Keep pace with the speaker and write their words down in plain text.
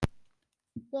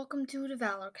Welcome to the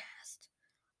Valorcast.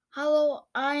 Hello,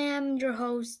 I am your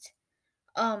host,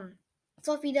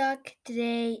 Fluffy Duck.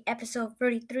 Today, episode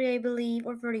 33, I believe,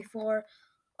 or 34.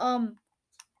 Um,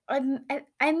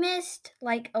 I missed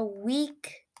like a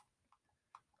week.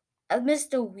 I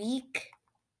missed a week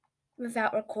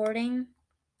without recording.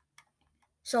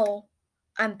 So,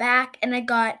 I'm back and I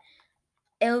got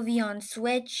LV on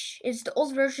Switch. It's the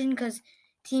old version because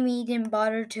Teamy didn't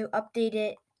bother to update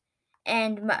it.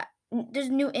 And there's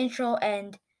a new intro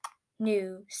and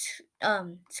new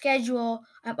schedule.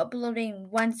 I'm uploading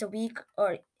once a week,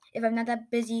 or if I'm not that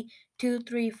busy, 2,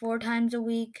 3, 4 times a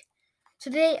week.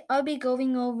 Today I'll be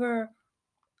going over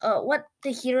what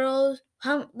the heroes,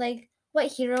 what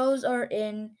heroes are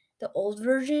in the old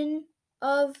version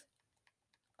of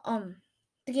um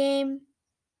the game.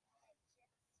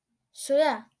 So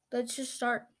yeah, let's just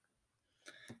start.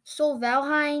 So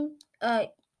Valheim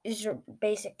is your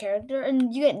basic character,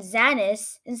 and you get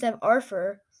Xanis instead of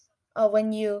Arthur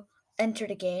when you enter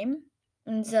the game.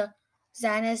 And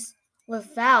Xanis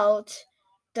without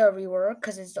the rework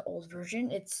because it's the old version.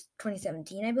 It's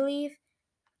 2017, I believe.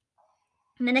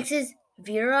 And the next is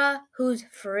Vera, who's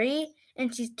free,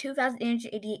 and she's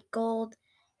 2,888 gold.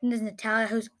 And there's Natalia,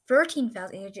 who's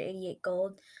 13,888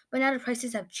 gold. But now the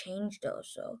prices have changed though,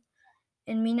 so.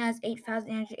 And Mina is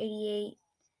 8,888.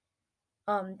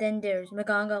 Then there's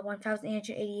Maganga,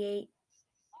 1,888.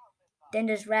 Then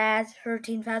there's Raz,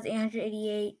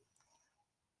 13,888.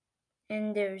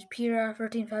 And there's Pyrrha,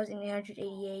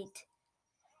 13,888.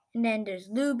 And then there's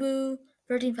Lubu,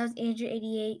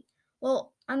 13,888.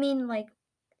 Well, I mean, like,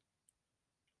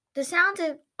 the sounds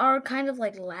are kind of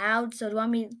like loud, so do you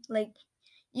want me, like,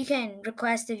 you can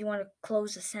request if you want to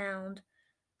close the sound.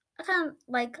 I find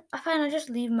I just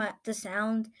leave the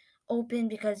sound open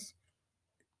because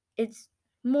it's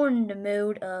more in the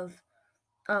mood of,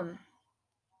 um,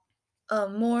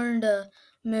 more in the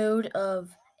mood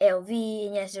of LV,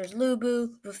 and yes, there's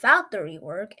Lubu without the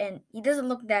rework, and he doesn't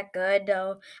look that good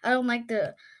though. I don't like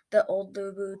the old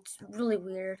Lubu; it's really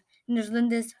weird. And there's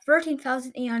Lindis,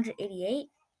 13,888.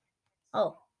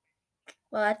 Oh,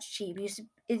 well, that's cheap. It's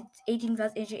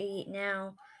 18,888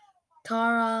 now.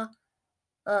 Tara,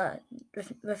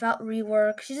 without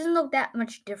rework, she doesn't look that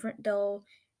much different though.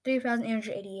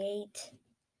 3,888.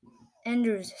 And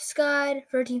there's Scud,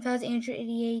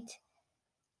 13,888.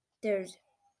 There's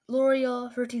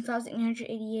L'Oreal,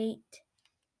 13,888.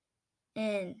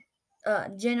 And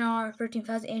Jennar,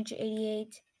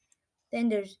 13,888. Then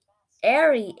there's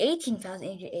Airy,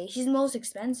 18,888. She's the most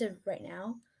expensive right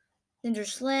now. Then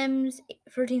there's Slims,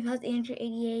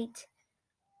 13,888.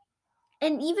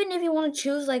 And even if you want to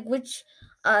choose like which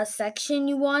section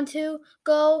you want to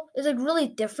go, it's like really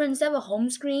different. Instead of a home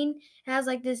screen, it has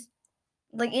like this,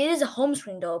 like it is a home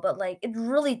screen though, but like it's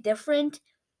really different.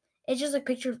 It's just a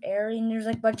picture of Aerie, and there's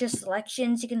like a bunch of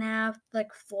selections you can have,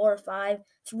 like 4 or 5.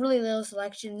 It's really little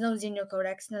selections, no Xeno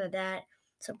Codex, none of that.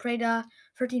 So Preda,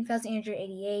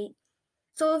 13,888.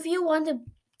 So if you want to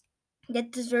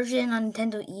get this version on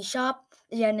Nintendo eShop,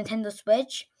 yeah, Nintendo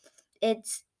Switch,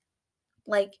 it's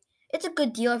like it's a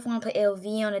good deal if you want to play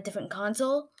AOV on a different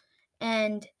console.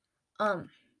 And um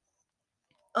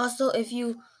also if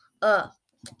you are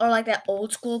like that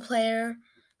old school player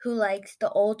who likes the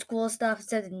old school stuff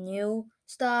instead of the new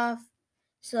stuff.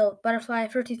 So Butterfly,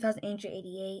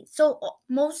 13,888. So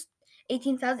most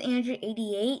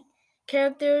 18,888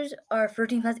 characters are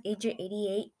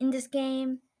 13,888 in this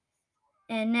game.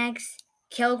 And next,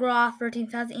 Kilgroth,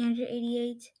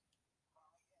 13,888.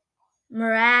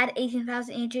 Murad,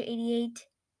 18,888.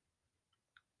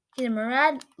 Okay,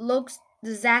 Murad looks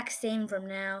the exact same from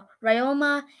now.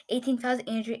 Ryoma,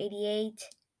 18,888.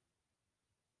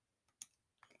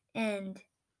 And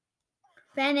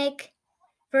Fennec,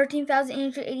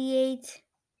 13,888.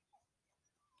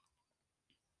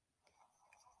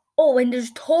 Oh, and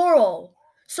there's Toro.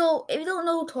 So if you don't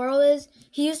know who Toro is,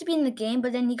 he used to be in the game,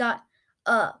 but then he got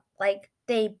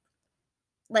they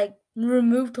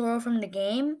removed Toro from the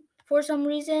game for some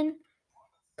reason.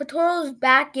 But Toro's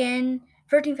back in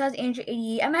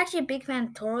 13,888. I'm actually a big fan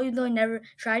of Toro, even though I never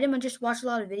tried him. I just watched a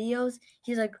lot of videos.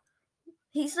 He's like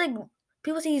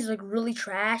people say he's like really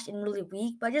trash and really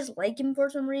weak, but I just like him for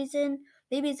some reason.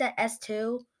 Maybe it's at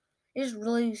S2. It's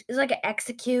like an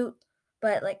execute,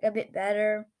 but like a bit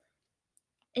better.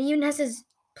 And even has his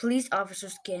police officer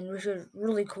skin, which is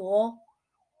really cool.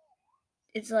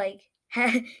 It's like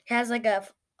has like a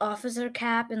officer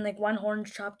cap and like one horn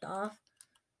chopped off.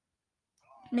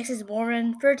 Next is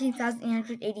Warren,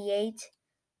 13,888.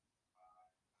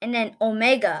 And then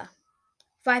Omega,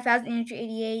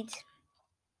 5,888.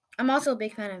 I'm also a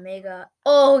big fan of Omega.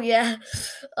 Oh yeah.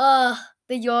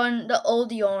 The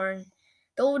old Yarn.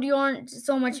 The old Yarn,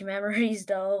 so much memories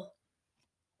though.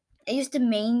 I used to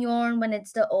main Yarn when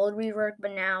it's the old rework,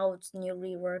 but now it's new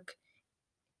rework.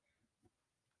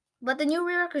 But the new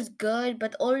rework is good,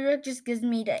 but the old rework just gives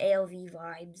me the ALV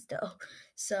vibes though.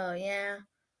 So yeah.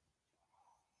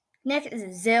 Next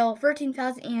is Zill,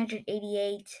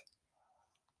 13,888.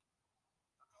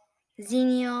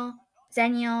 Zenial,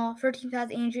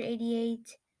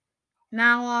 13,888.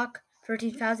 Malloc,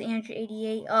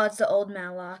 13,888. Oh, it's the old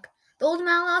Malloc. The old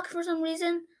Malloc, for some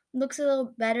reason, looks a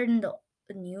little better than the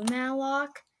new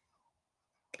Malloc.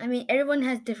 I mean, everyone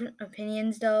has different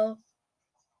opinions, though.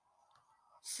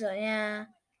 So, yeah.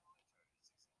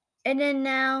 And then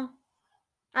now,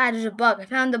 there's a bug. I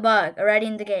found the bug already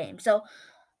in the game. So,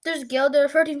 there's Gilder,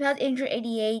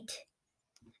 13,888.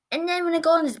 And then when I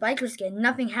go on this biker skin,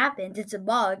 nothing happens. It's a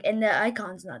bug, and the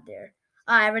icon's not there.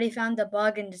 I already found the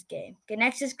bug in this game. Okay,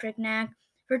 next is Cricknack,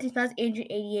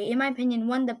 13,888. In my opinion,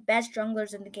 one of the best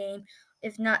junglers in the game.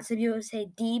 If not, some people would say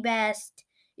the best.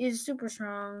 He's super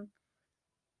strong.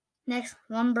 Next,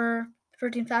 Lumber,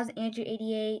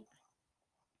 13,888.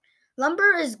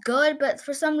 Lumber is good, but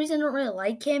for some reason I don't really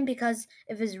like him because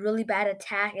of his really bad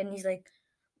attack, and he's like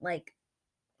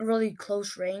really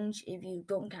close range if you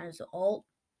don't count his ult.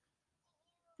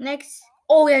 Next,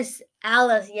 oh yes,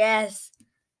 Alice, yes.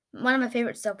 One of my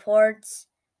favorite supports.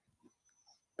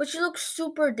 But she looks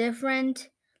super different.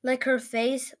 Like her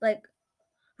face, like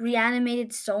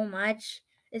reanimated so much.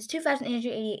 It's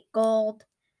 2,888 gold.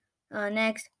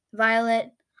 Next,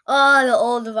 Violet. Oh, the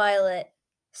old Violet.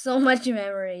 So much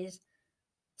memories.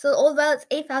 So the old Violet's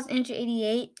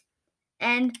 8,888.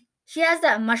 And she has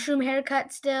that mushroom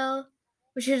haircut still.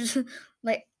 Which is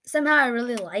like somehow I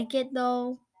really like it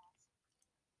though.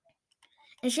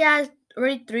 And she has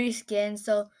already 3 skins,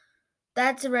 so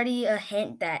that's already a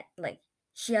hint that like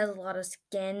she has a lot of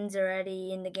skins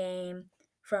already in the game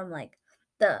from like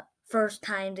the first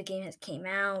time the game has came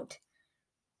out.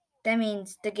 That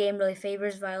means the game really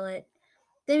favors Violet.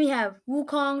 Then we have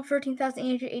Wukong,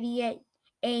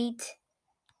 13,888,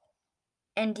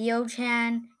 and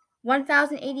Dio-chan,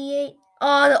 1,088.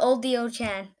 Oh, the old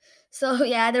Dio-chan. So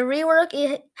yeah, the rework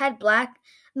it had black,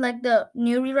 like the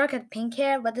new rework had pink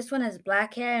hair, but this one has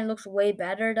black hair and looks way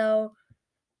better though.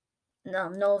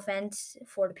 No offense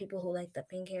for the people who like the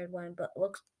pink haired one, but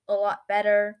looks a lot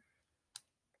better.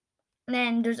 And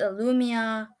then there's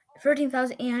Illumia,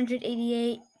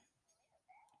 13,888.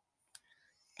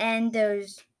 And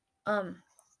there's Arduin,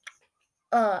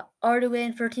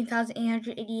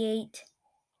 13,888.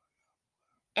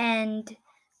 And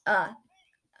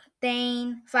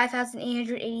Thane,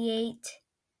 5,888.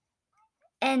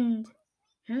 And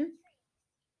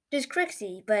there's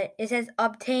Crixie, but it says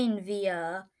obtain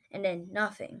via and then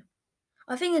nothing.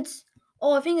 I think it's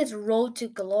Road to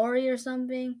Glory or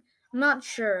something. I'm not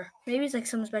sure. Maybe it's like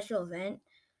some special event.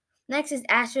 Next is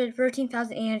Astrid,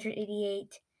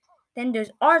 13,888. Then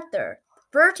there's Arthur,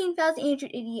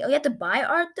 13,888. Oh, you have to buy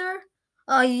Arthur?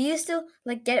 Oh, you used to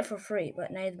like get it for free,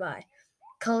 but now you have to buy.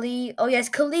 Khalid. Oh yes,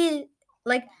 Khalid.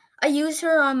 Like I used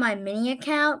her on my mini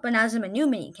account, but now this is my new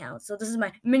mini account. So this is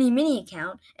my mini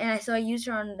account, and I used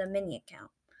her on the mini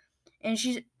account, and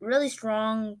she's really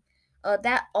strong.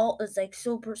 That ult is like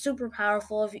super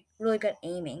powerful if you really good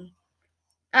aiming.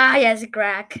 Ah yes,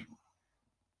 Grack.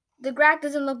 The Grack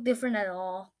doesn't look different at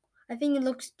all. I think it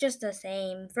looks just the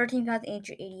same.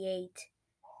 13,888.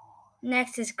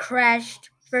 Next is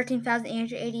Crashed.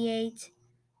 13,888.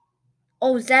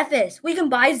 Oh, Zephys. We can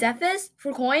buy Zephys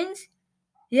for coins?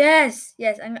 Yes.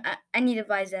 I need to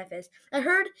buy Zephys. I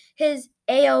heard his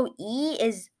AoE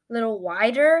is a little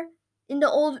wider in the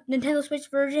old Nintendo Switch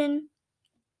version.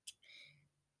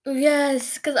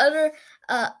 Yes, because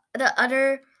the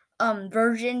other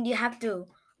version you have to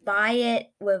buy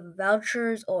it with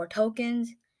vouchers or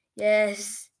tokens.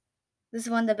 Yes, this is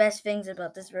one of the best things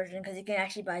about this version because you can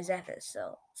actually buy Zephys,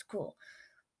 so it's cool.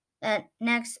 And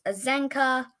next, a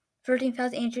Zenka,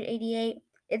 13,888.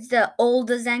 It's the old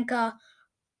Zenka.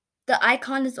 The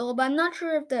icon is old, but I'm not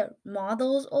sure if the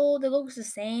model is old. It looks the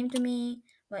same to me,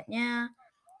 but yeah.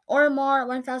 Ormar,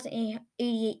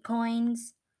 1,088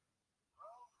 coins.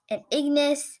 And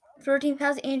Ignis,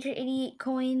 13,888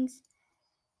 coins.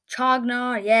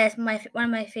 Chognar, yes, one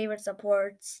of my favorite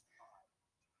supports.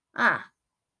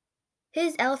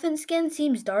 His elephant skin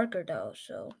seems darker though,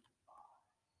 so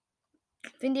I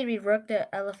think they reworked the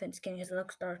elephant skin because it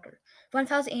looks darker.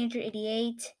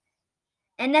 1,888.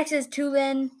 And next is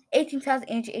Tulin,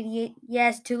 18,888.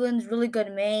 Yes, Tulin's really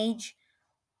good mage.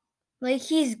 Like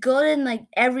he's good in like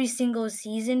every single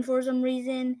season for some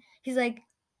reason. He's like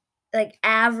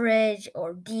average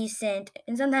or decent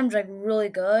and sometimes like really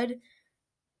good.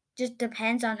 just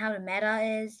depends on how the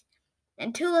meta is.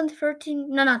 And Tulin 13,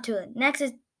 no, not Tulin. Next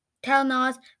is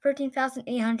Telnos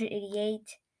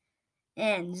 13,888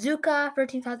 and Zuka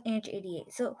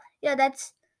 13,888. So yeah,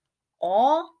 that's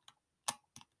all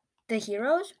the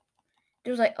heroes.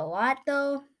 There's like a lot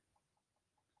though.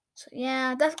 So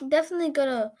yeah, that's definitely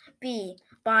gonna be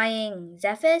buying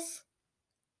Zephys.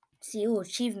 See, ooh,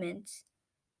 achievements.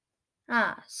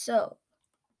 So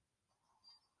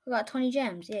we got 20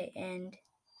 gems, yay, and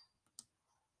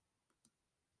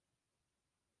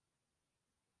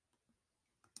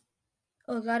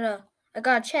oh, I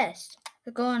got a chest.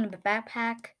 To go in the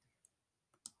backpack.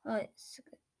 Oh,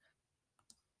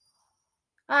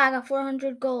 I got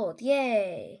 400 gold,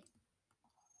 yay.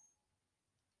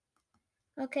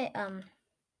 Okay,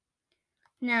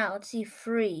 now let's see,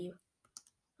 free.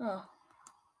 Oh,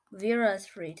 Vera's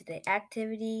free today.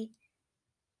 Activity.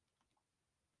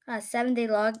 7-day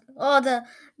log. Oh,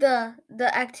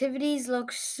 the activities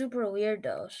look super weird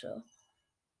though. So,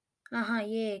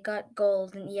 yay! Got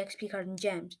gold and EXP card and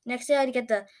gems. Next day I get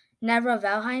the Nevra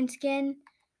Valheim skin.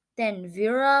 Then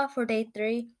Vera for day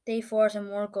 3. Day 4 some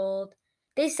more gold.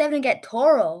 Day 7 get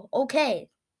Toro. Okay.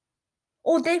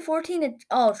 Oh, day 14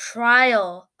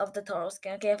 trial of the Toro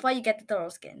skin. Okay, I thought you get the Toro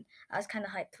skin. I was kind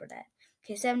of hyped for that.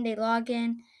 Okay, 7-day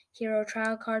login. Hero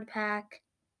trial card pack.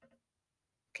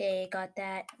 Okay, got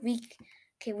that.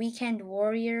 Weekend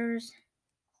warriors.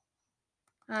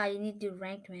 You need to do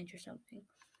ranked match or something.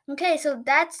 Okay, so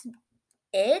that's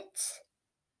it.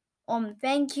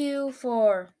 Thank you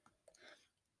for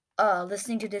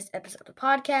listening to this episode of the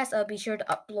podcast. I'll be sure to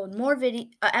upload more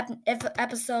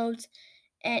episodes,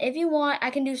 and if you want,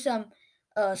 I can do some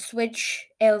Switch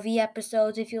LV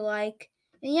episodes if you like.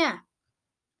 And yeah,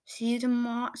 see you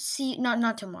tomorrow.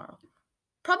 Not tomorrow.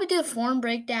 Probably do a form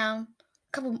breakdown.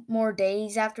 A couple more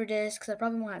days after this because I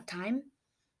probably won't have time.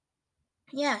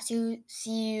 Yeah, see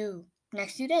you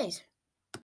next few days.